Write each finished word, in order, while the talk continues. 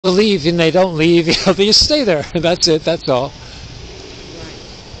people leave and they don't leave, you know, they just stay there. That's it. That's all.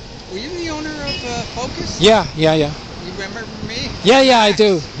 Right. Were you the owner of Focus? Yeah. You remember me? Yeah, I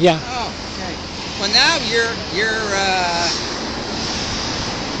do. Yeah. Oh, okay. Well, now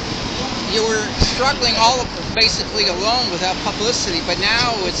you were struggling basically alone without publicity, but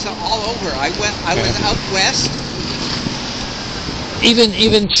now it's all over. I was out west.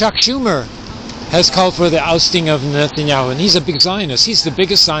 Even Chuck Schumer has called for the ousting of Netanyahu, and he's a big Zionist. He's the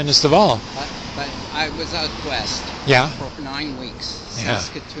biggest Zionist of all. But I was out west. Yeah. For 9 weeks. Yeah.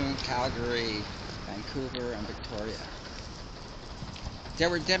 Saskatoon, Calgary, Vancouver, and Victoria. There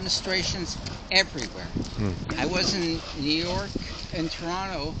were demonstrations everywhere. I was in New York and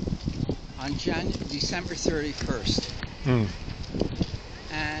Toronto on December 31st.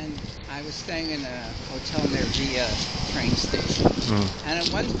 And I was staying in a hotel near Via train station. And at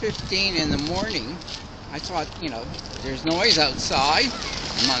 1:15 in the morning, I thought, you know, there's noise outside.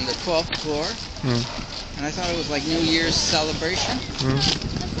 I'm on the 12th floor. And I thought it was like New Year's celebration.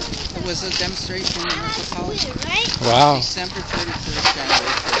 It was a demonstration in the college. Wow. December 31st,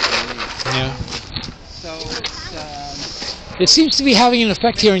 January 1st. Yeah. So it seems to be having an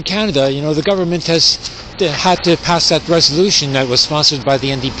effect here in Canada. You know, the government has had to pass that resolution that was sponsored by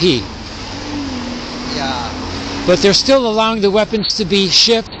the NDP. Yeah. But they're still allowing the weapons to be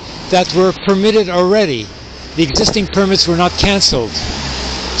shipped that were permitted already. The existing permits were not cancelled.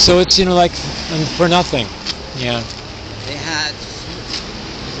 So it's, you know, like for nothing. Yeah. They had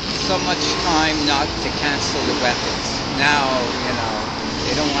so much time not to cancel the weapons. Now, you know,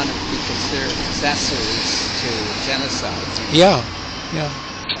 they don't want to be considered accessories to genocide. Yeah.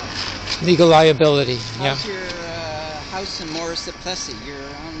 Legal liability. How's your house in Maurice du Plessis? You're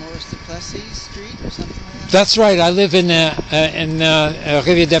on Maurice du Plessis Street or something like that? That's right. I live in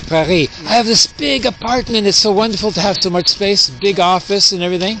Rivière-des-Prairies. I have this big apartment. It's so wonderful to have so much space, big office and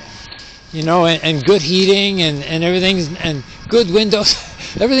everything, you know, and good heating and everything, and good windows.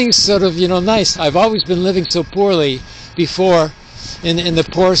 Everything's sort of, you know, nice. I've always been living so poorly before, in the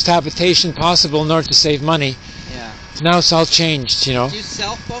poorest habitation possible in order to save money. Yeah. Now it's all changed, you know. Do you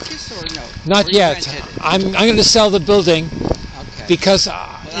self-focus or no? Not yet. I'm going to sell the building. Okay. Because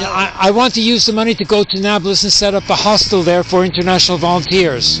you know, I want to use the money to go to Nablus and set up a hostel there for international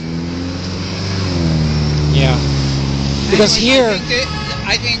volunteers. Yeah. Because anyway, here...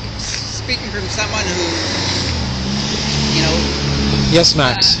 I think speaking from someone who, you know... Yes,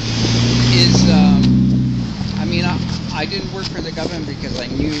 Max. I mean, I didn't work for the government because I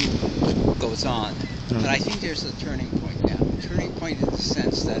knew what goes on. But I think there's a turning point now. A turning point in the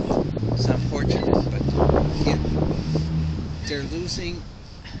sense that it's unfortunate, but you know, they're losing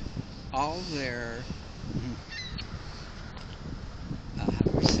all their how do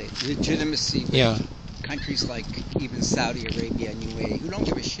we say legitimacy with countries like even Saudi Arabia and UAE, who don't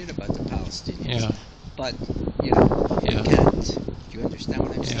give a shit about the Palestinians. Yeah. But you know, you can't. Do you understand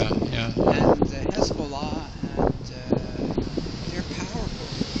what I'm saying? Yeah. And Hezbollah, and they're powerful.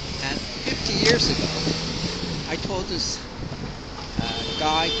 And 50 years ago, I told this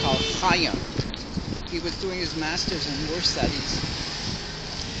guy called Chaim. He was doing his master's in war studies.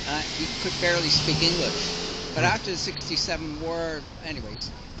 He could barely speak English. But after the 67 war, anyways,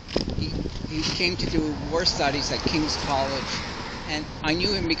 he came to do war studies at King's College. And I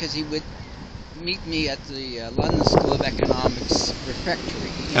knew him because he would meet me at the London School of Economics refectory.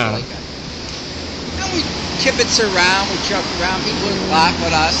 And we kibitz around, we joke around. People would laugh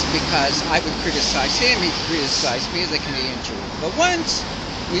at us because I would criticize him, he'd criticize me as a Canadian Jew. But once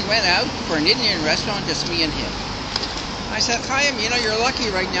we went out for an Indian restaurant, just me and him. I said, Chaim, you know, you're lucky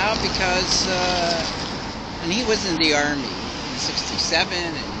right now because, and he was in the army in 67.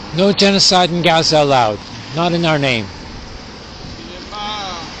 And no genocide in Gaza allowed. Not in our name.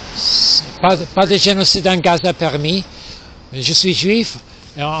 Pas de génocide en Gaza permis. Je suis juif.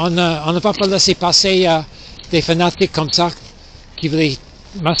 On ne va pas laisser passer des fanatiques comme ça qui veulent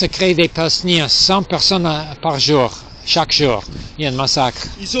massacrer des Palestiniens. 100 personnes par jour. Chaque jour, il y a un massacre.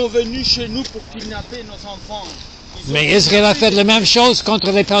 Ils sont venus chez nous pour kidnapper nos enfants. Mais Israël a fait la même chose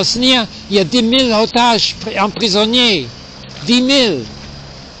contre les Palestiniens. Il y a 10 000 otages emprisonnés. 10 000.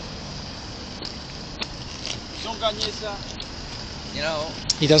 Ils ont gagné ça. You know,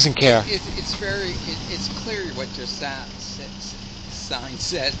 he doesn't care. It's clear what your sign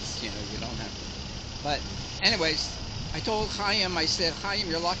says. You know, you don't have to. But, anyways, I told Chaim, I said, Chaim,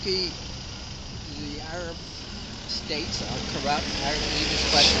 you're lucky. The Arab states are corrupt, Arab leaders,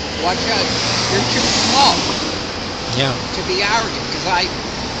 but watch out, you're too small. Yeah. To be arrogant, because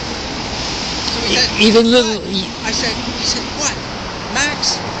So he said, even little. He said, what,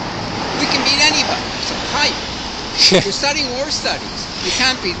 Max? We can beat anybody. I said, Chaim. You're studying war studies. You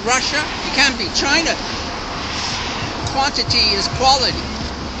can't beat Russia. You can't beat China. Quantity is quality.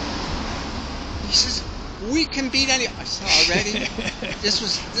 He says, we can beat any. I said, already? This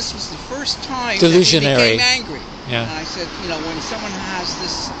was the first time Delusionary. that he became angry. Yeah. And I said, when someone has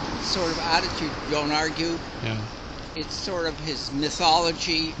this sort of attitude, don't argue. Yeah. It's sort of his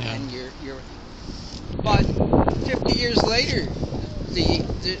mythology, Yeah. and you're. But 50 years later,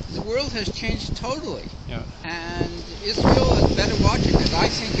 the world has changed totally. Yeah. And Israel had better watch it, because I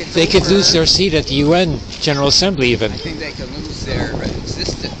think it's They could over. lose their seat at the UN General Assembly even. I think they could lose their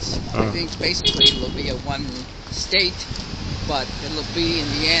existence. I think basically it'll be a one state, but it'll be in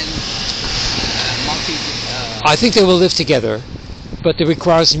the end I think they will live together, but it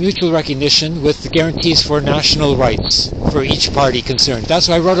requires mutual recognition with the guarantees for national rights for each party concerned. That's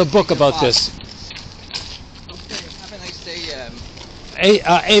why I wrote a book about this. Okay, have a nice day.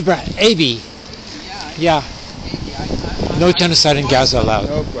 Abi. Yeah. No genocide in Gaza allowed.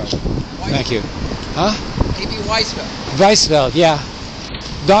 No problem. Thank you. Huh? A.B. Weizfeld. Weizfeld, yeah.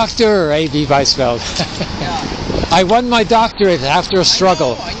 Dr. A.B. Weizfeld. Yeah. I won my doctorate after a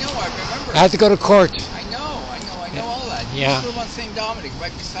struggle. I know, I remember. I had to go to court. I know all that. Yeah. You live on St. Dominic,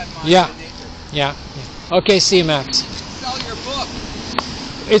 right beside my Yeah. neighbor. Yeah. Okay, see you, Max. Sell your book.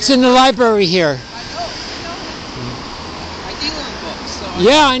 It's in the library here. I know. I deal in books, so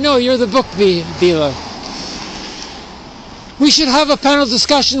Yeah, I know. You're the book dealer. We should have a panel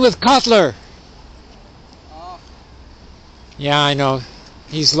discussion with Kotler. Oh. Yeah, I know.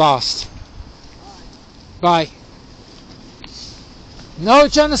 He's lost. Bye. No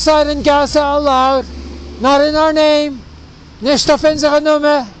genocide in Gaza allowed. Not in our name. Nicht auf unsere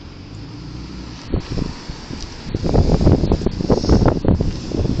Nummer.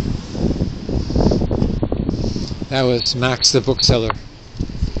 That was Max the bookseller.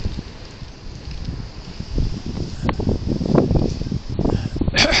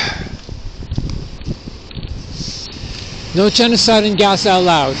 No genocide in Gaza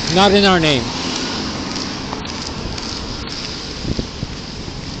allowed. Not in our name.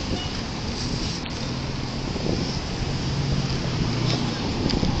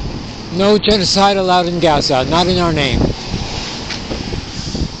 No genocide allowed in Gaza. Not in our name.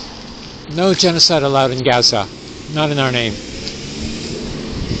 No genocide allowed in Gaza. Not in our name.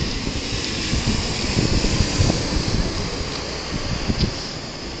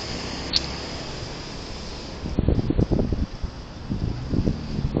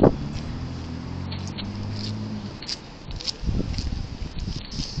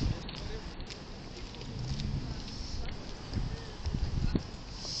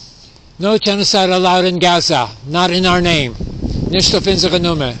 No genocide allowed in Gaza. Not in our name. Nicht auf unsere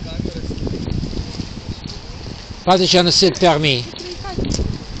Nummer. Pas de génocide permis.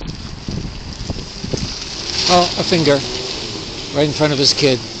 Oh, a finger. Right in front of his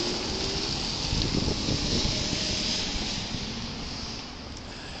kid.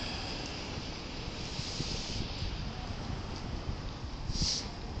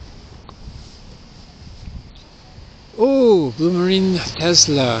 Oh, Blue Marine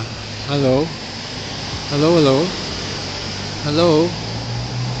Tesla. Hello. Hello, hello. Hello.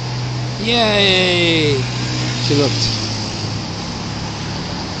 Yay! She looked.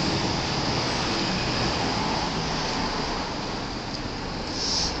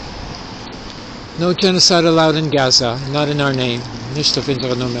 No genocide allowed in Gaza. Not in our name. Nicht auf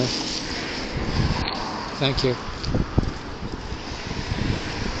unsere Nummer. Thank you.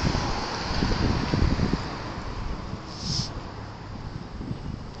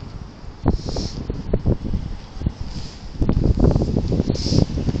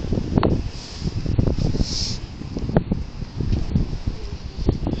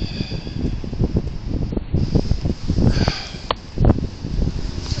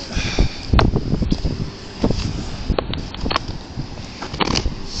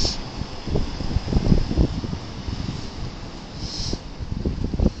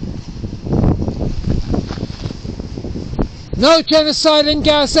 No genocide in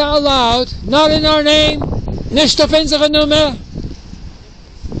Gaza allowed. Not in our name. Nicht auf unsere Nummer.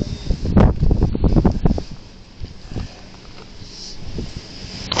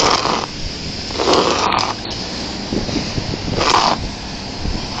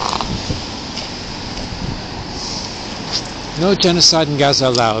 No genocide in Gaza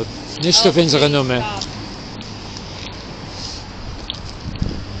allowed. Nicht auf unsere Nummer.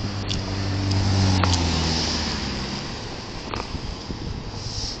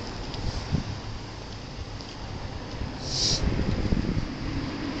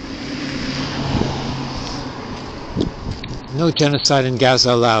 No genocide in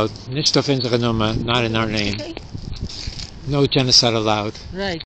Gaza allowed. Nicht auf unsere Nummer. Not in our name. No genocide allowed. Right.